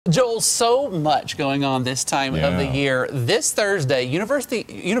Joel, so much going on this time of the year. This Thursday,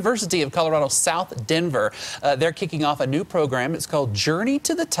 University of Colorado South Denver, they're kicking off a new program. It's called Journey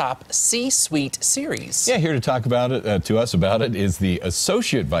to the Top C-Suite Series. Yeah, here to talk about it, to us about it, is the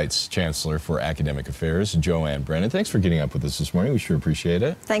Associate Vice Chancellor for Academic Affairs, Joanne Brennan. Thanks for getting up with us this morning. We sure appreciate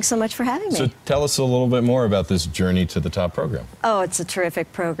it. Thanks so much for having me. So tell us a little bit more about this Journey to the Top program. Oh, it's a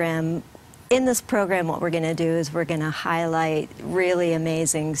terrific program. In this program, what we're going to do is we're going to highlight really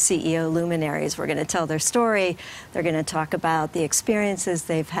amazing CEO luminaries. We're going to tell their story. They're going to talk about the experiences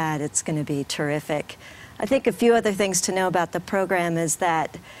they've had. It's going to be terrific. I think a few other things to know about the program is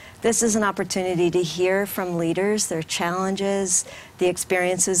that this is an opportunity to hear from leaders, their challenges, the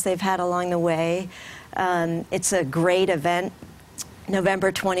experiences they've had along the way. It's a great event.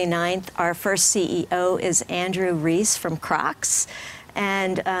 November 29th, our first CEO is Andrew Rees from Crocs.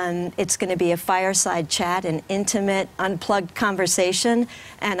 And it's going to be a fireside chat, an intimate, unplugged conversation.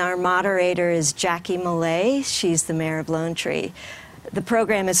 And our moderator is Jackie Millay. She's the mayor of Lone Tree. The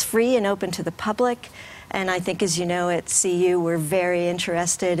program is free and open to the public. And I think, as you know, at CU, we're very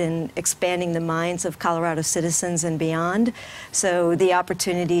interested in expanding the minds of Colorado citizens and beyond. So the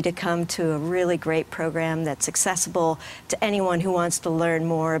opportunity to come to a really great program that's accessible to anyone who wants to learn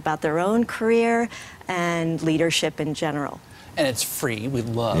more about their own career and leadership in general. And it's free. We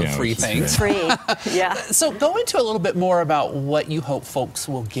love free things. Free, yeah. So go into a little bit more about what you hope folks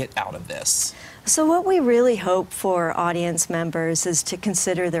will get out of this. So what we really hope for audience members is to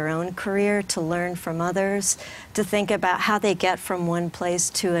consider their own career, to learn from others, to think about how they get from one place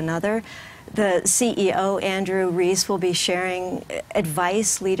to another. The CEO, Andrew Rees, will be sharing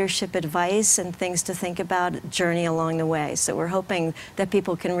advice, leadership advice, and things to think about, journey along the way. So we're hoping that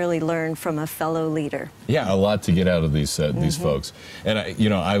people can really learn from a fellow leader. Yeah, a lot to get out of these folks. And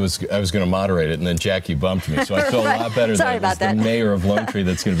I was going to moderate it, and then Jackie bumped me, so I feel a lot better Sorry that it was the mayor of Lone Tree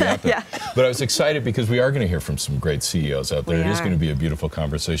that's going to be out there. But I was excited because we are going to hear from some great CEOs out there. It is going to be a beautiful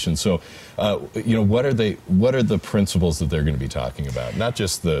conversation. So, what are the principles that they're going to be talking about? Not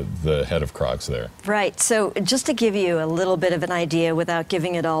just the head of Crocs there. Right. So just to give you a little bit of an idea without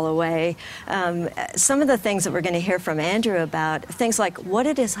giving it all away, some of the things that we're going to hear from Andrew about, things like what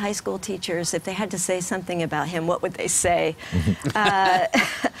did his high school teachers, if they had to say something about him, what would they say?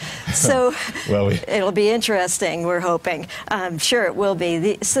 So it'll be interesting, we're hoping. Sure it will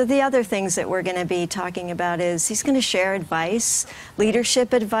be. So the other things that we're going to be talking about is he's going to share advice,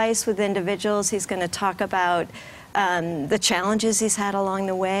 leadership advice with individuals. He's going to talk about the challenges he's had along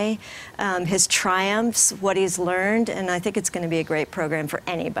the way, his triumphs, what he's learned, and I think it's going to be a great program for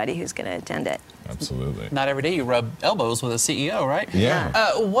anybody who's going to attend it. Absolutely. Not every day you rub elbows with a CEO, right?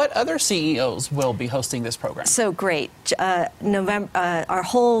 Yeah. What other CEOs will be hosting this program? So great. Our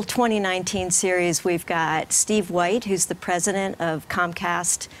whole 2019 series, we've got Steve White, who's the president of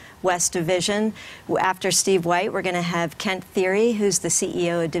Comcast West Division. After Steve White, we're going to have Kent Thiry, who's the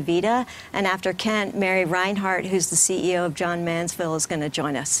CEO of DaVita. And after Kent, Mary Reinhart, who's the CEO of John Mansfield, is going to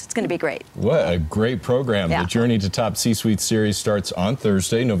join us. It's going to be great. What a great program. Yeah. The Journey to Top C-Suite series starts on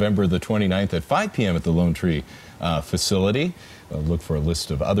Thursday, November the 29th at 5 p.m. at the Lone Tree facility. Look for a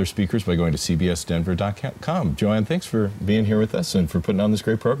list of other speakers by going to cbsdenver.com. Joanne, thanks for being here with us and for putting on this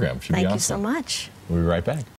great program. Should be awesome. Thank you so much. We'll be right back.